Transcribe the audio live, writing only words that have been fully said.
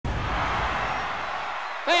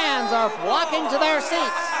Fans are flocking to their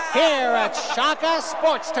seats here at Shaka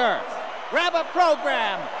Sports Turf. Grab a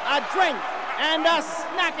program, a drink, and a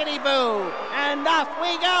snackety-boo, and off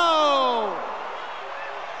we go!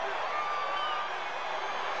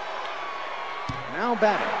 Now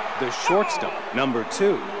batting, the shortstop, number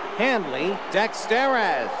 2, Hanley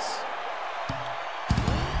Dexterez.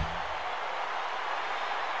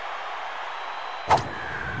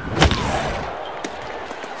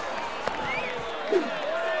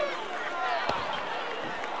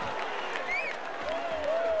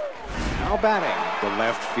 Now batting, the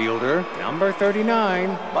left fielder, number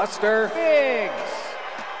 39, Buster Higgs.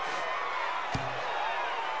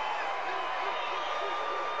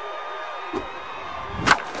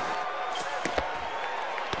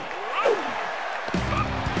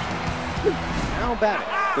 Now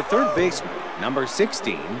batting, the third baseman, number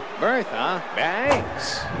 16, Bertha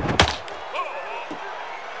Banks.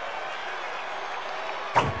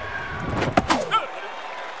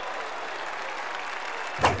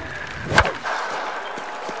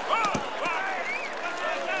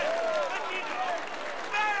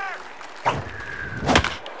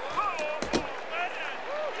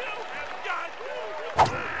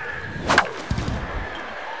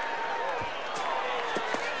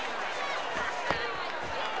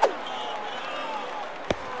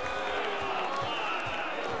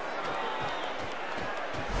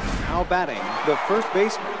 Now batting, the first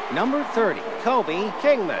baseman, number 30, Kobe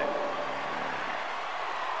Kingman.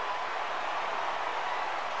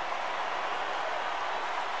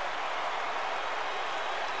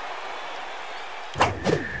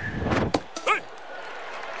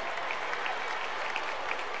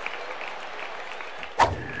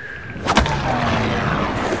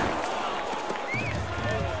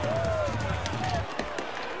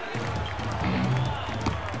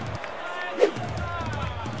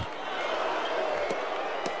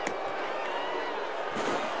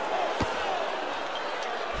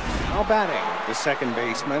 Now batting, the second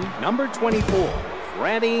baseman, number 24,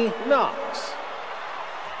 Freddie Knox.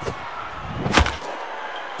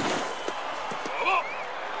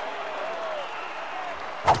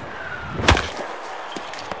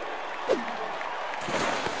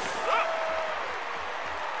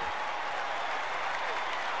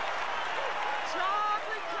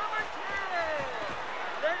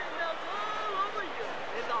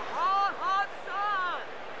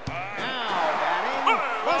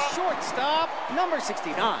 Shortstop, number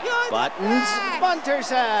 69, Buttons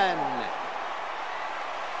Bunterson.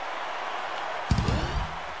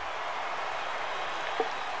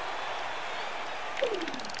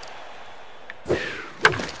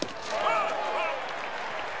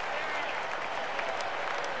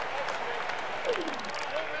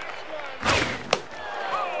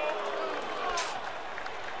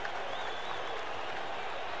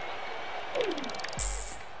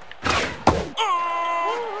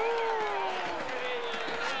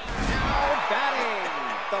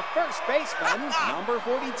 The first baseman, number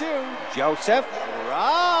 42, Joseph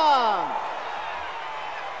Runk.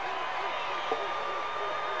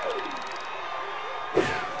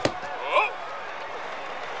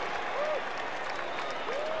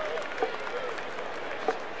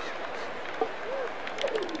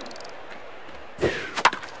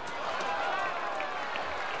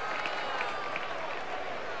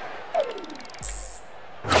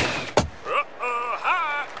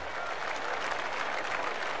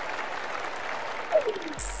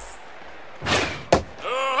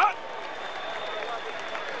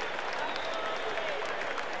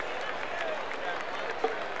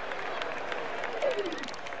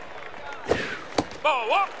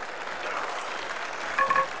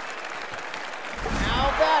 Now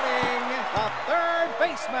batting, the third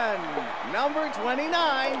baseman, number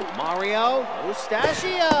 29, Mario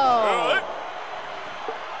Mustachio.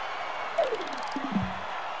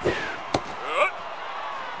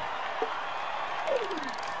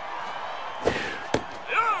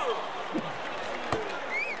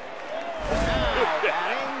 Now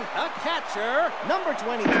batting, the catcher, number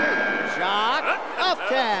 22, Jacques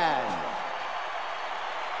Upton.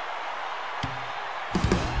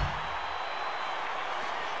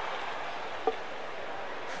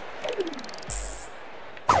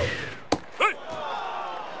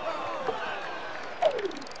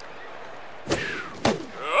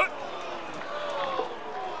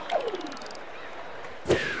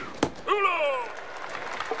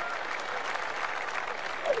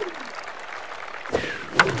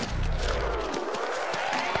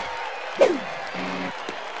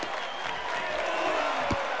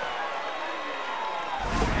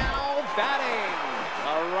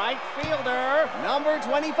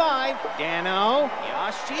 25, Dano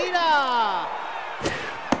Yoshida.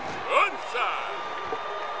 Onside.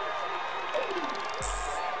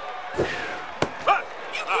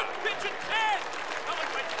 You could pitch a 10. Not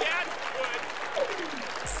like my dad would.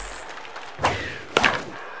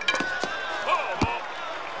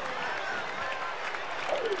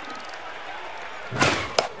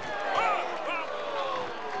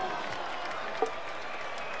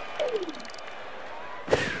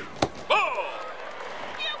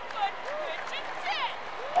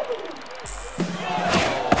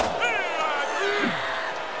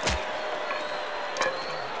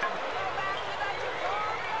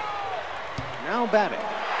 Now batting,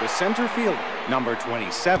 the center fielder, number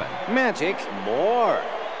 27, Magic Moore.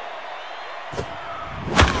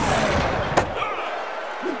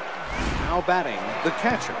 Now batting, the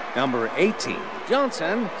catcher, number 18,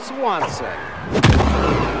 Johnson Swanson.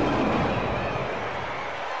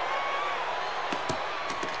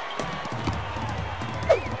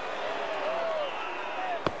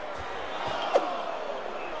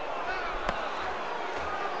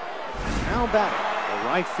 Now batting, the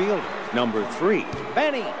right fielder, number 3,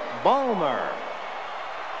 Benny Balmer.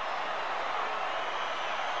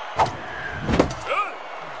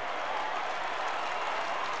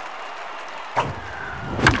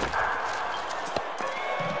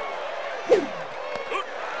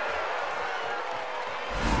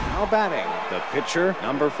 Now batting, the pitcher,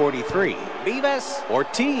 number 43, Beavis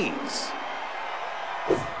Ortiz.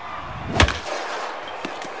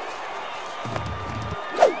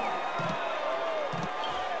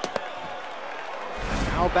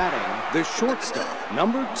 Now batting, the shortstop,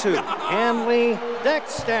 number 2, Hanley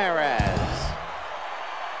Dexteres.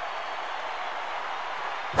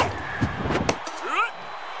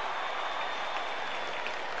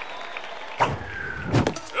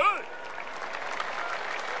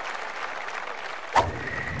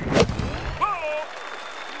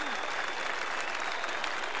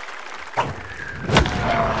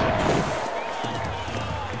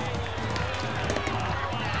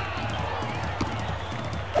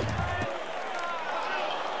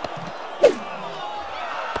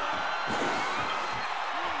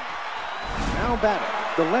 Now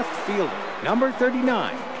batting, the left fielder, number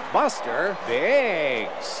 39, Buster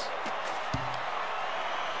Biggs.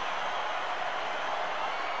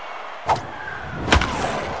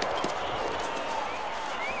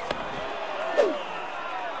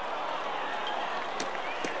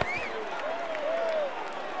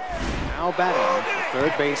 Now batting, the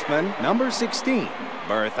third baseman, number 16,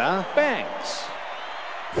 Bertha Banks.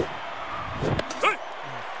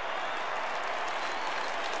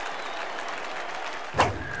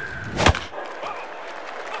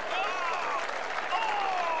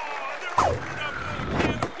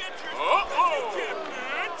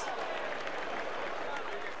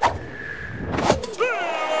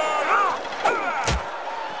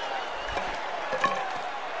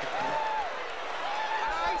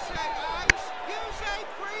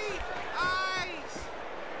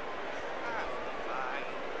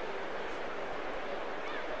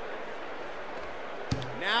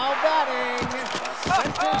 Now batting, the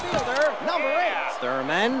center fielder, number 8,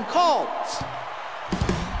 Thurman Colt.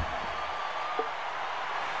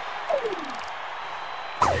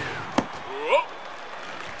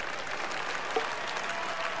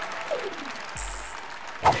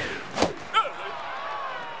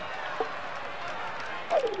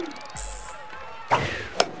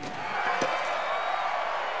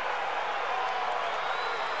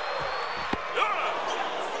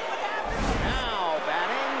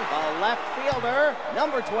 Left fielder,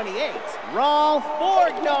 number 28, Rolf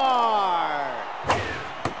Borgnar.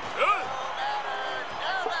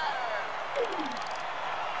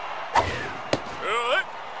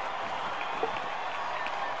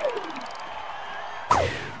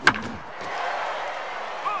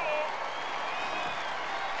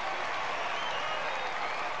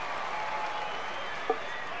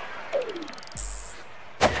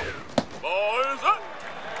 Boys up.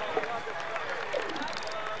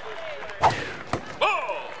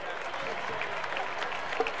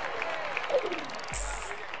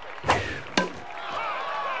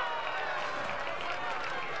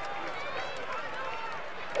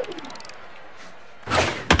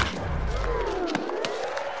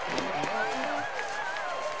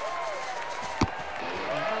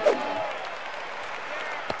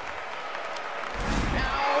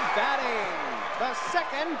 The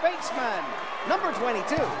second baseman, number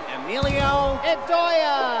 22, Emilio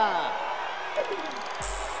Edoya.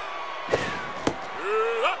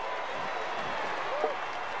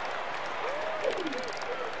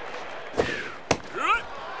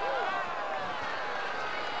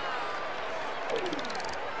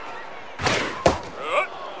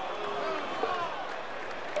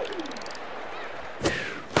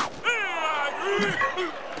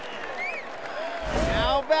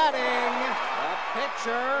 Now batting, the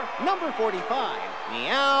pitcher, number 45,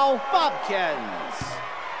 Meow Bobkins.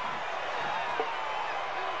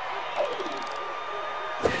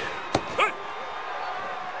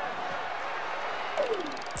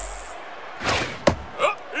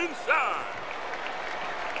 Inside.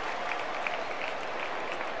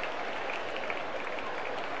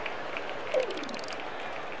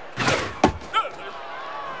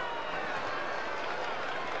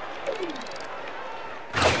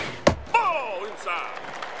 Ball inside.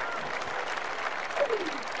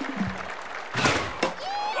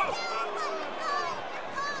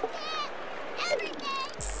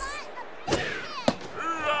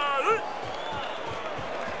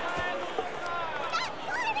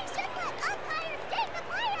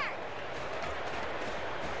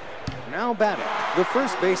 Now batting, the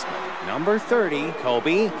first baseman, number 30,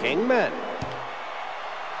 Kobe Kingman.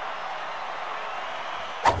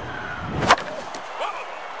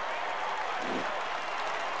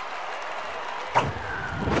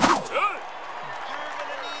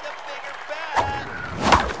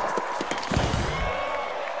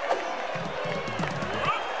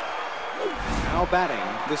 Now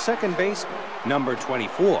batting, the second baseman, number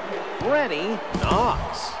 24, Freddie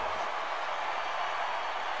Knox.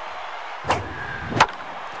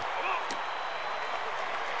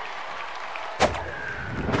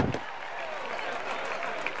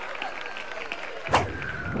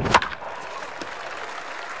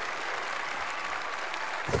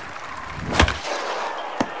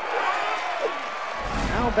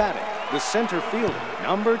 Now batting, the center fielder,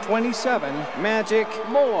 number 27, Magic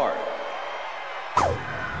Moore.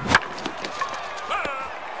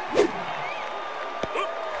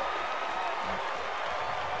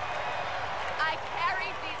 I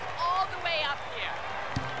carried these all the way up here.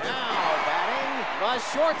 Now batting, the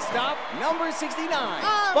shortstop, number 69,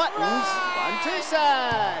 Buttons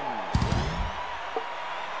Bunterson.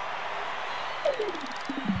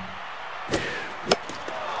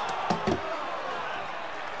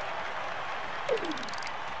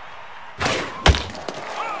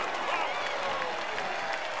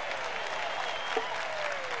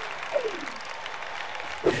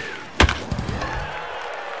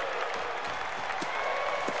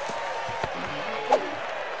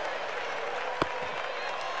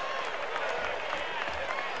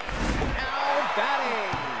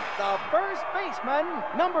 The first baseman,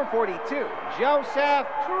 number 42, Joseph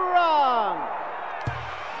Trunk.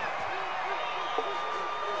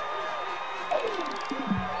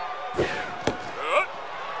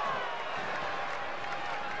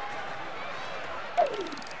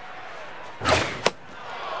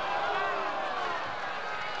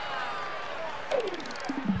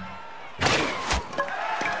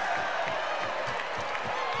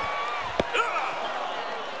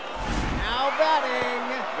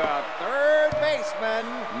 The third baseman,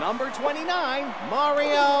 number 29,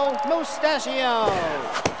 Mario Mustachio.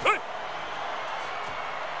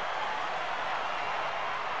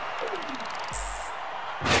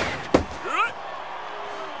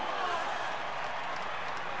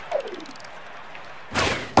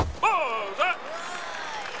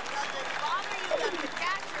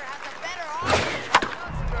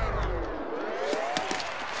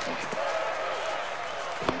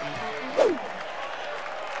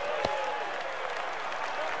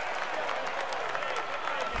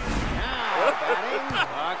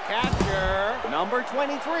 Catcher, number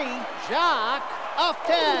 23, Jacques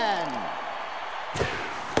Upton.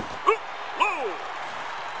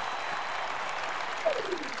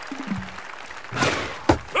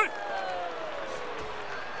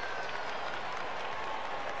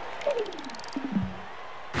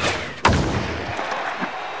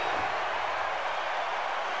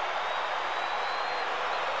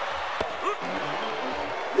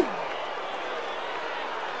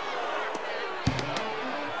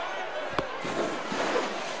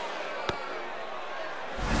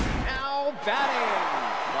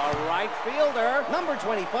 Batting, the right fielder, number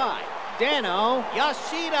 25, Dano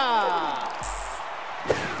Yoshida.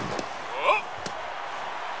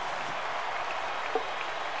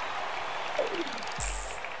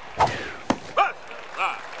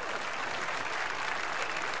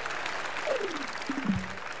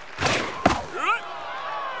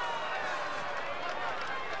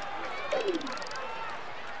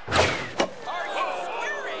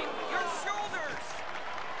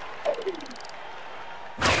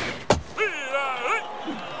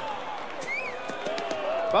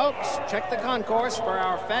 Folks, check the concourse for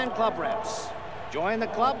our fan club reps. Join the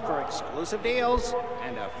club for exclusive deals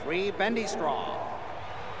and a free bendy straw.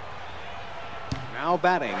 Now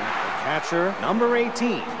batting, the catcher, number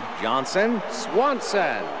 18, Johnson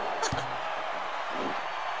Swanson.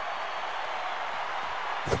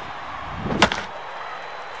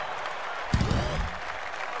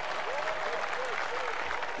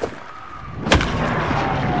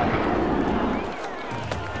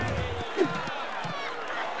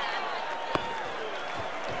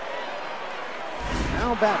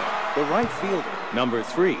 Now batting, the right fielder, number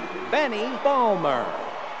 3, Benny Balmer.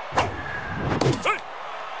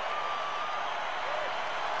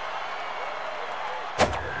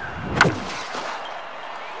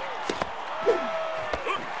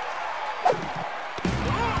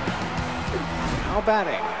 Now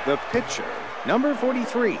batting, the pitcher, number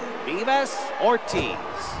 43, Vivas Ortiz.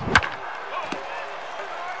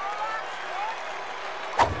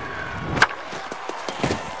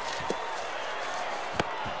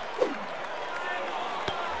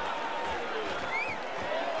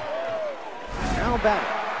 Now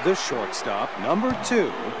batting, the shortstop, number 2,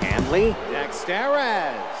 Hanley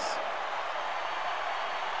Dexterez.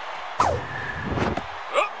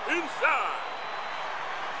 Up inside.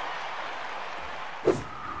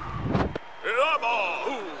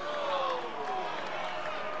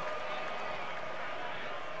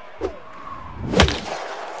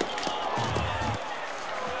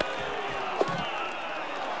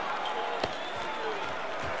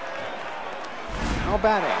 Now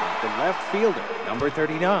batting, the left fielder, number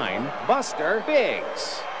 39, Buster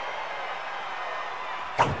Biggs.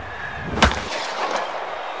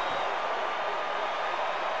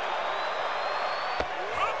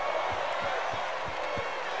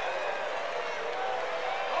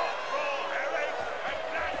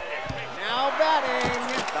 Now batting,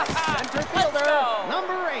 the center fielder,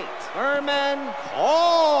 number 8, Herman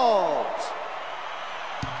Holt.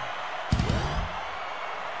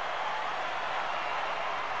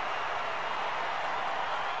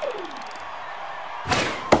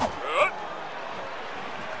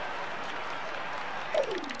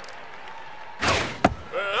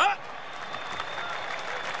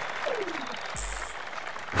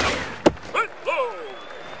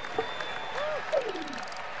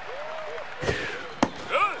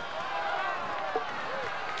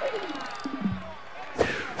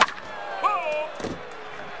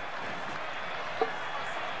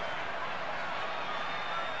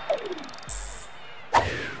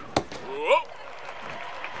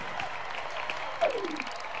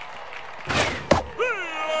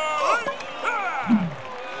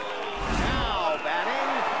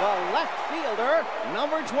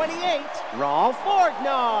 Number 28, Rolf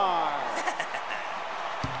Borgnar.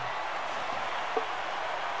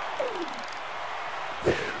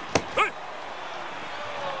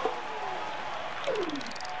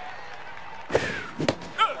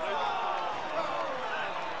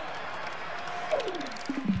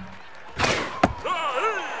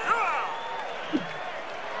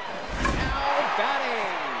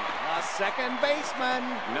 Second baseman,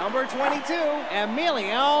 number 22,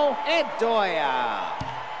 Emilio Edoya.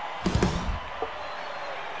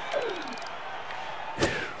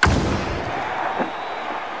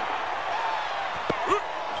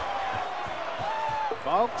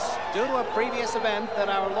 Folks, due to a previous event that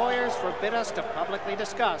our lawyers forbid us to publicly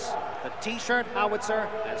discuss, the T-shirt howitzer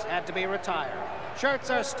has had to be retired.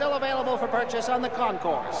 Shirts are still available for purchase on the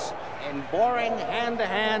concourse in boring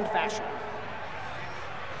hand-to-hand fashion.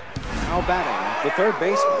 Now batting, the third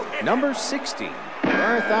baseman, number 60,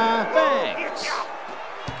 Bertha Banks.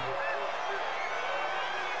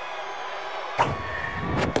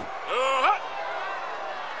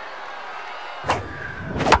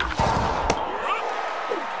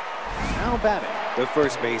 Now batting, the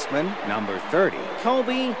first baseman, number 30,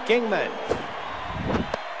 Kobe Kingman.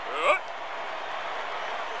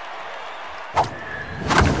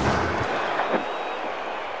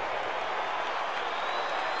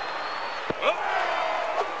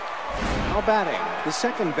 Now batting, the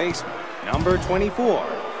second baseman, number 24,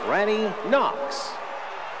 Freddie Knox.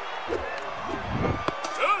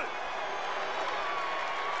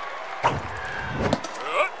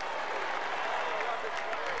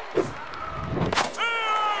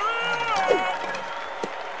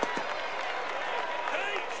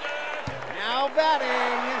 Now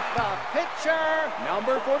batting, the pitcher,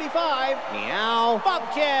 number 45, Meow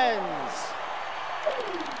Bobkins.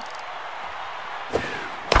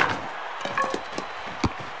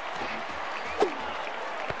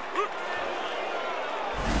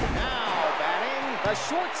 The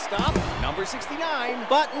shortstop, number 69,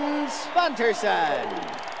 Buttons Bunterson.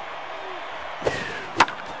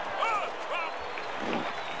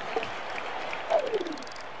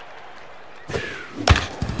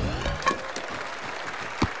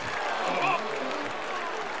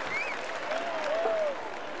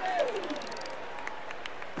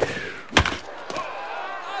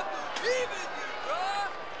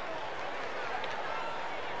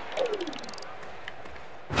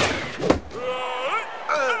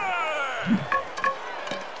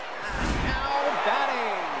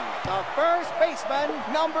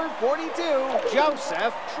 number 42,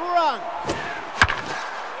 Joseph Trunk.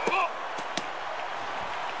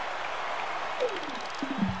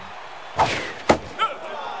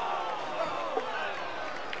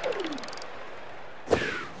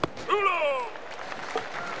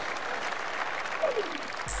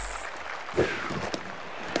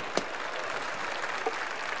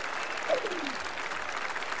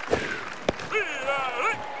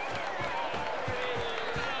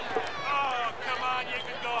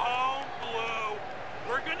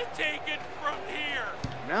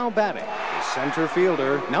 Now batting, the center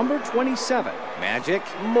fielder, number 27, Magic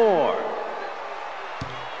Moore.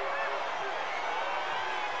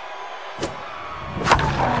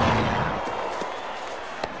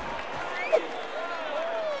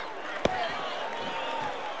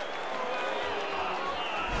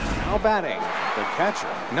 Now batting, the catcher,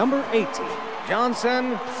 number 80,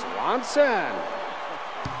 Johnson Swanson.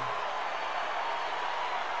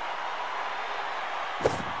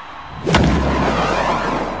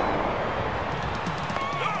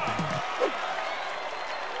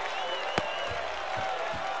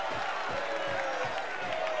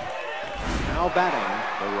 Now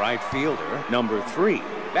batting, the right fielder, number 3,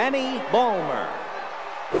 Benny Ballmer.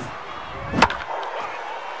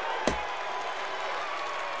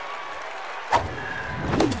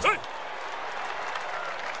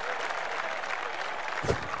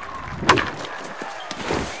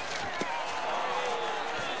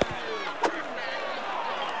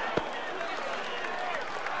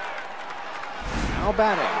 Now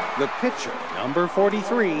batting, the pitcher, number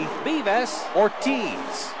 43, Beavis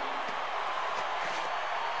Ortiz.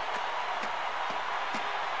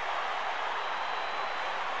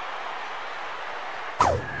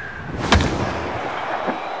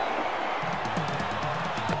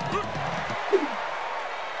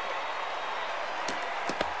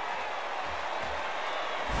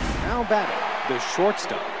 Now batting, the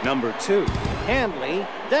shortstop, number 2, Hanley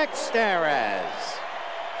Dexteres.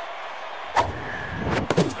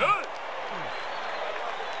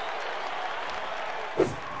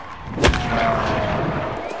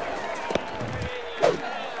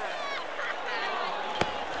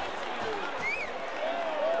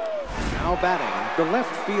 Now batting, the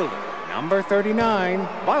left fielder, number 39,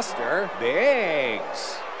 Buster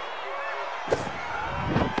Biggs.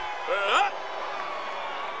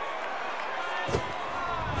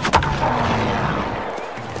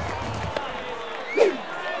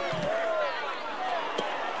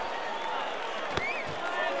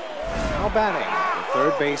 Now batting, the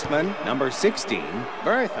third baseman, number 16,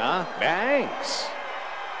 Bertha Banks.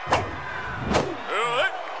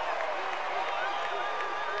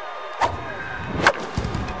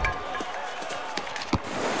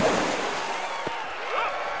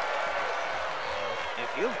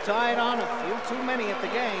 If you've tied on a few too many at the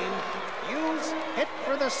game, use Hit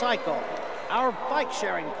for the Cycle, our bike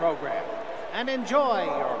sharing program, and enjoy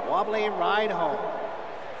your wobbly ride home.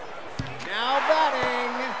 Now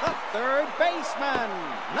batting, the third baseman,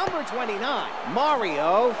 number 29,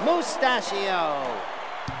 Mario Mustachio.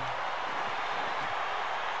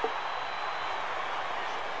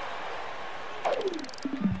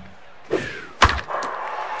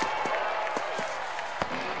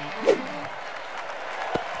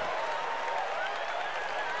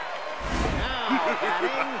 Now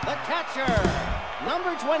batting, the catcher,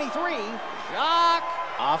 number 23, Jacques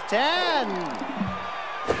off 10.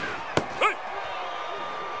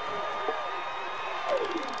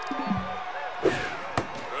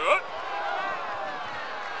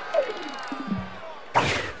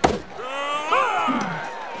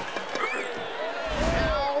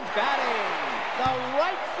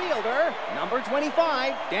 Number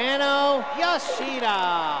 25, Dano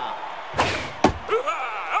Yoshida.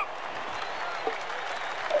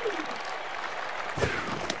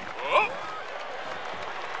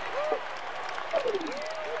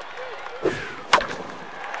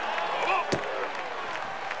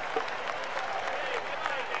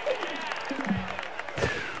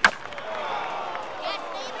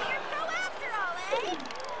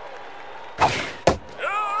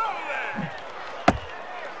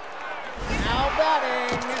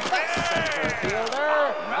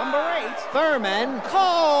 Thurman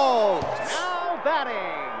Colt. Now batting,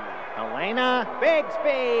 Elena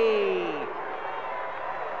Bigsby.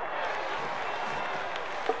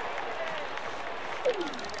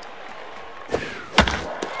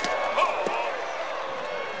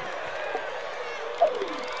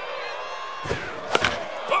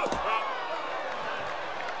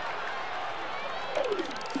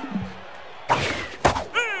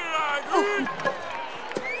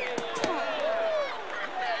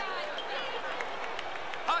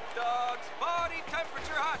 dogs, body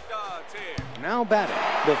temperature hot dogs here. Now batting,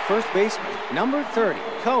 the first baseman, number 30,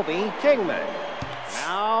 Kobe Kingman.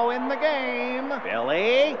 Now in the game,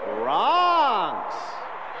 Billy Bronx.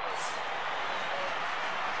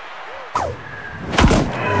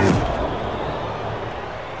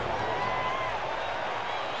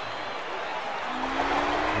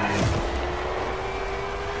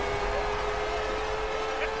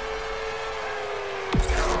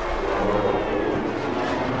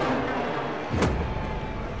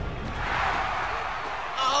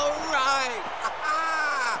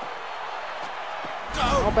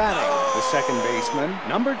 Now batting, the second baseman,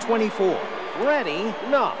 number 24, Freddie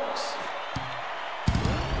Knox.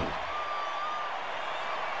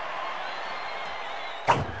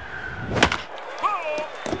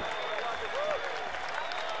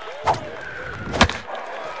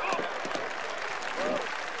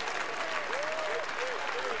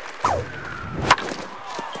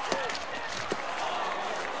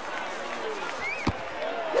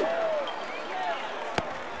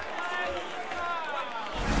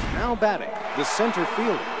 Now batting, the center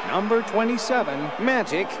fielder, number 27,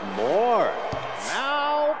 Magic Moore.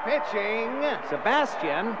 Now pitching,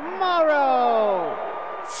 Sebastian Morrow.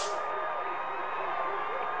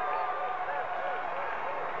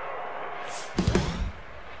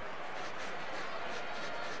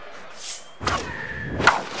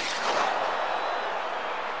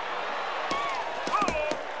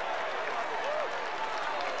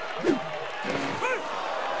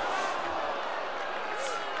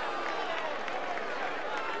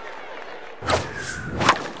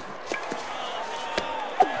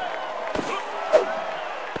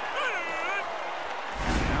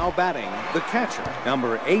 Now batting, the catcher,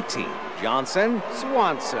 number 18, Johnson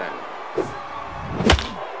Swanson.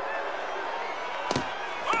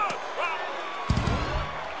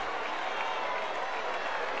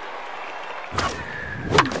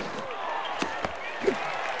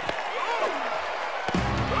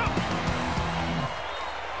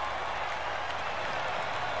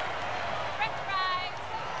 French fries.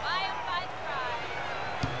 Buy 'em, French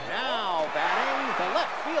fries. Now batting, the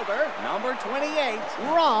left fielder, number 28,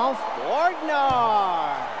 Rolf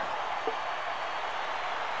Borgnar.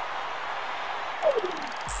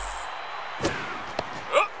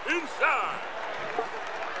 Up inside.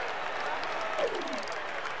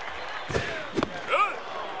 Good.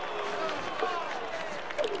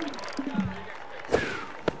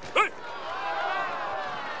 Hey.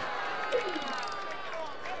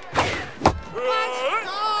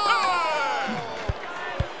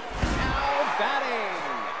 Now batting,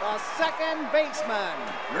 the second baseman,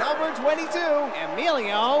 number 22,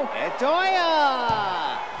 Emilio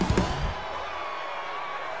Etoya.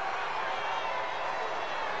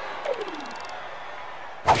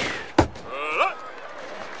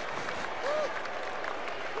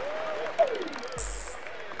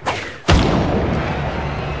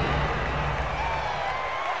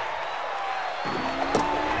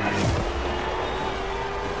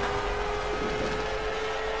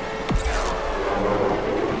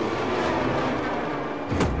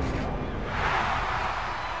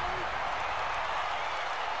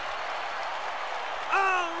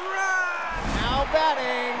 Now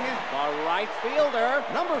batting, the right fielder,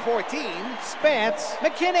 number 14, Spence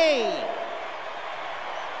McKinney.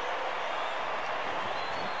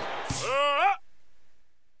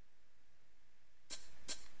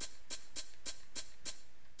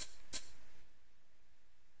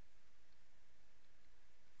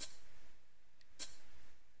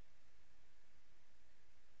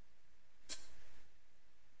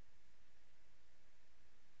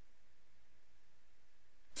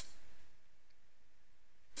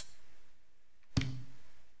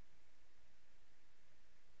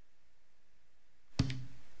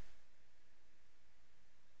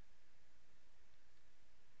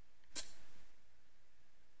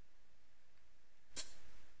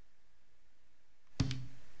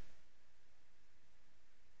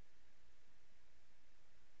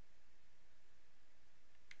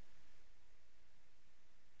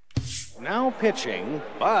 Now pitching,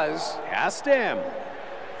 Buzz Hastem.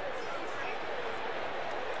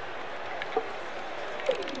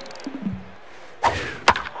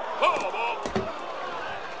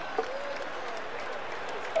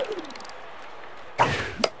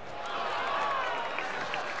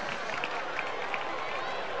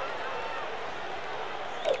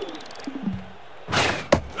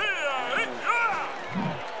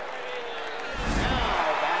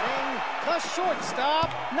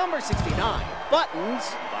 Shortstop, number 69,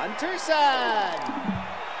 Buttons Bunterson.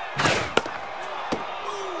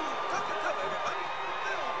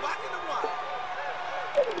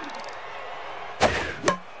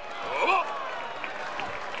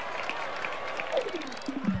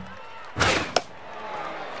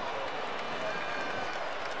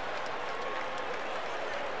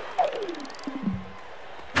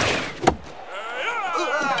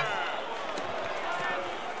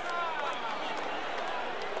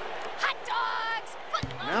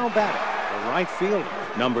 Right fielder,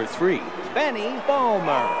 number 3, Benny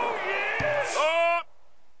Ballmer.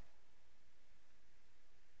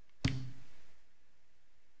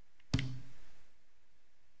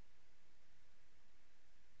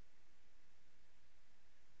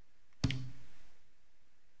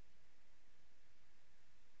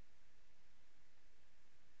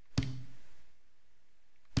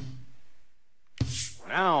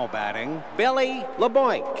 Now batting, Billy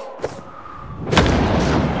LeBoink.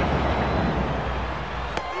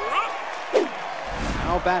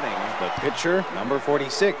 Now batting, the pitcher, number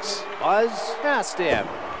 46, Buzz Hastiff.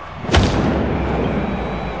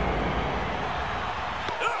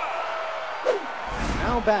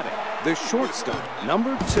 Now batting, the shortstop,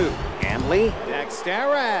 number 2, Hanley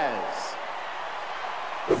Dexterez.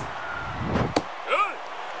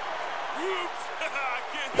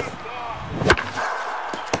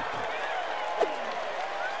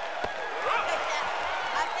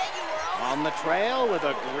 On the trail with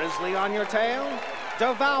a grizzly on your tail?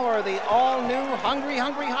 Devour the all-new Hungry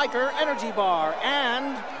Hiker Energy Bar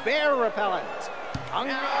and Bear Repellent.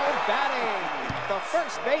 Hungry batting, the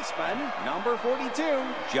first baseman, number 42,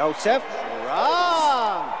 Joseph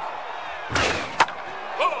Trunk.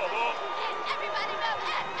 Everybody move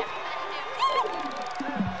it. Everybody move.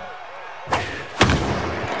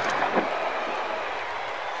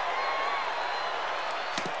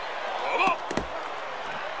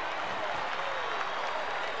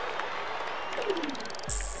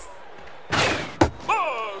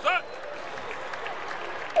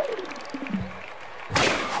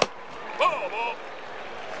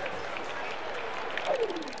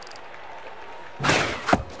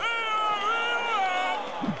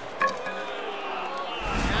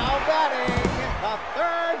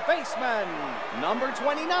 Baseman, number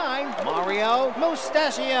 29, Mario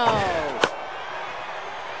Mustachio.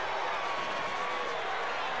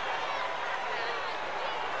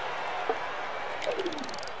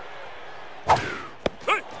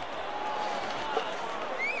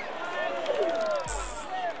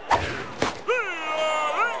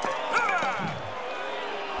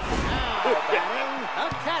 Now batting, the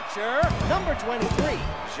catcher, number 23,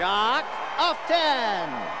 Jacques Upton.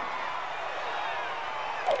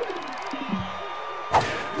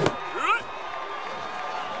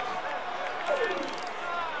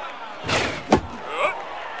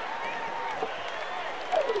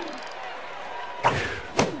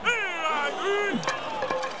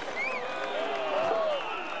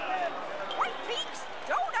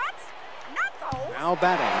 Now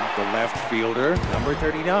batting, the left fielder, number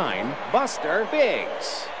 39, Buster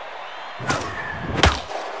Biggs.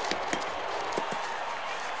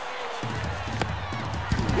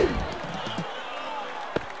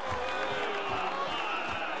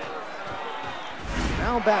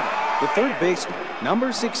 Now batting, the third baseman,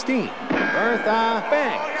 number 16, Bertha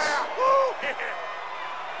Banks.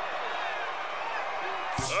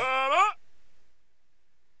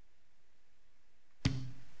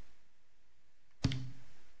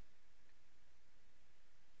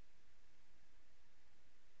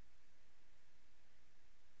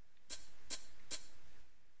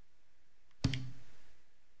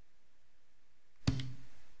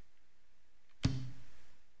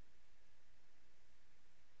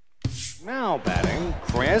 Now batting,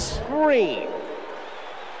 Chris Green.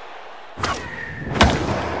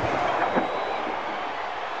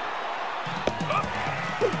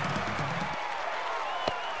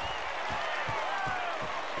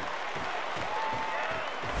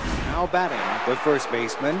 Now batting, the first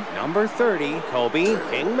baseman, number 30, Kobe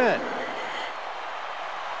Kingman.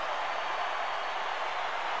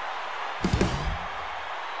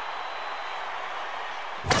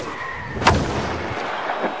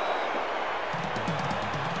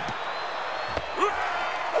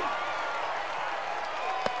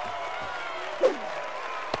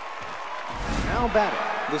 Now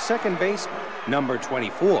batting, the second baseman, number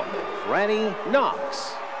 24, Freddie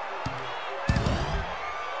Knox.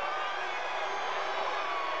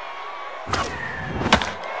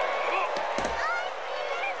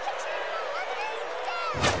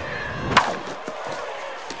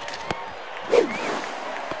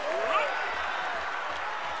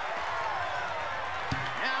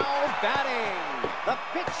 Now batting, the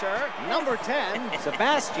pitcher, number 10,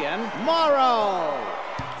 Sebastian Morrow.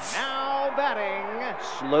 Now batting,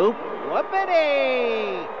 Sloop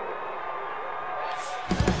Whoopity.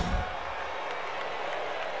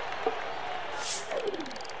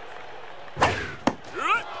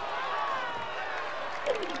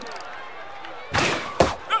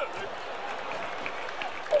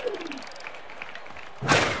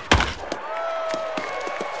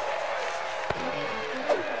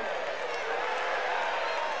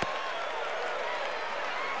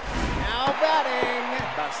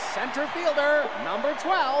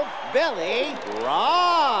 12, Billy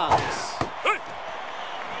rocks.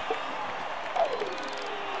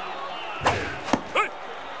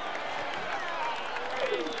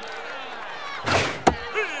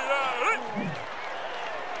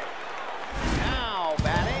 Now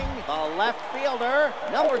batting, the left fielder,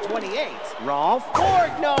 number 28, Rolf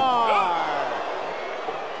Borgnar.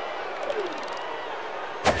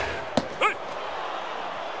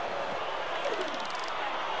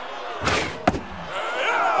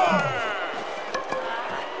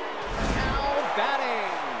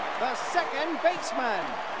 The second baseman,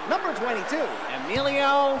 number 22,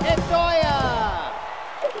 Emilio Edoya.